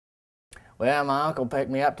Well, my uncle picked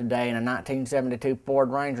me up today in a 1972 Ford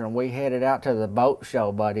Ranger, and we headed out to the boat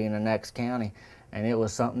show, buddy, in the next county, and it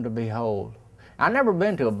was something to behold. I've never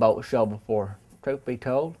been to a boat show before, truth be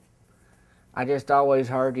told. I just always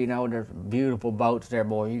heard, you know, there's beautiful boats there,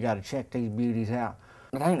 boy. You got to check these beauties out.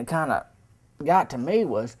 The thing that kind of got to me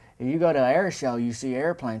was, if you go to an air show, you see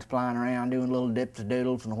airplanes flying around doing little dips and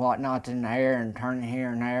doodles and whatnots in the air and turning here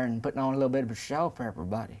and there and putting on a little bit of a show for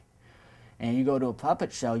everybody. And you go to a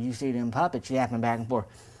puppet show, you see them puppets yapping back and forth.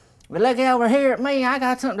 But look over here at me, I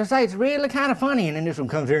got something to say, it's really kind of funny. And then this one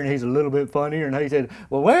comes here and he's a little bit funnier, and he said,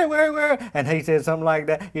 well, where? And he said something like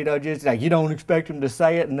that, you know, just like you don't expect him to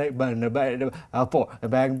say it, and they back and forth,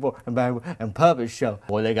 and puppet show.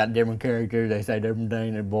 Boy, they got different characters, they say different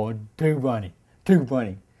things, and boy, too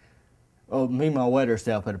funny. Oh, me and my wetter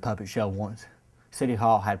self at a puppet show once. City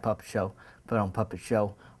Hall had a puppet show, put on puppet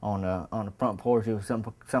show on the front porch. It was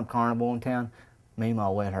some carnival in town. Me and my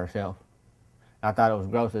wet herself. I thought it was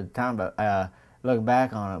gross at the time, but looking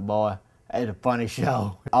back on it, boy, it's a funny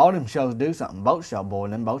show. All them shows do something. Boat show, boy,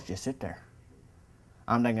 them boats just sit there.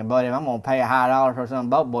 I'm thinking, buddy, if I'm gonna pay a high dollar for some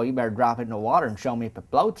boat, boy, you better drop it in the water and show me if it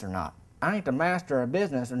floats or not. I ain't the master of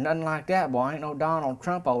business or nothing like that, boy. I ain't no Donald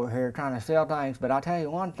Trump over here trying to sell things, but I'll tell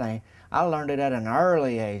you one thing. I learned it at an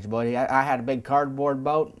early age, buddy. I had a big cardboard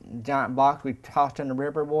boat, giant box we tossed in the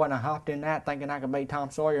river, boy, and I hopped in that thinking I could be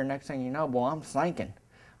Tom Sawyer. Next thing you know, boy, I'm sinking.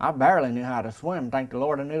 I barely knew how to swim. Thank the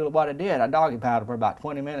Lord I knew what I did. I doggy paddled for about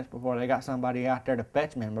 20 minutes before they got somebody out there to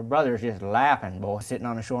fetch me. And my brother's just laughing, boy, sitting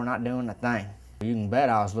on the shore not doing a thing. You can bet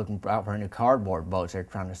I was looking out for any cardboard boats they're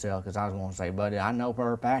trying to sell, because I was going to say, buddy, I know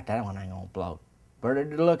for a fact that one ain't going to float. Pretty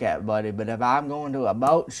to look at, buddy, but if I'm going to a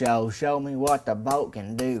boat show, show me what the boat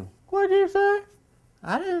can do. What'd you say?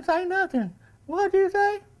 I didn't say nothing. What'd you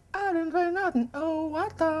say? I didn't say nothing. Oh, I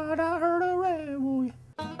thought I heard a rebel.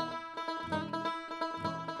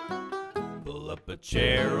 Pull up a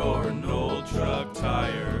chair or an old truck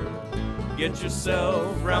tire. Get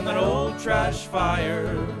yourself round that old trash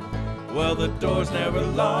fire. Well, the door's never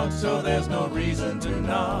locked, so there's no reason to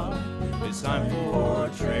knock. It's time for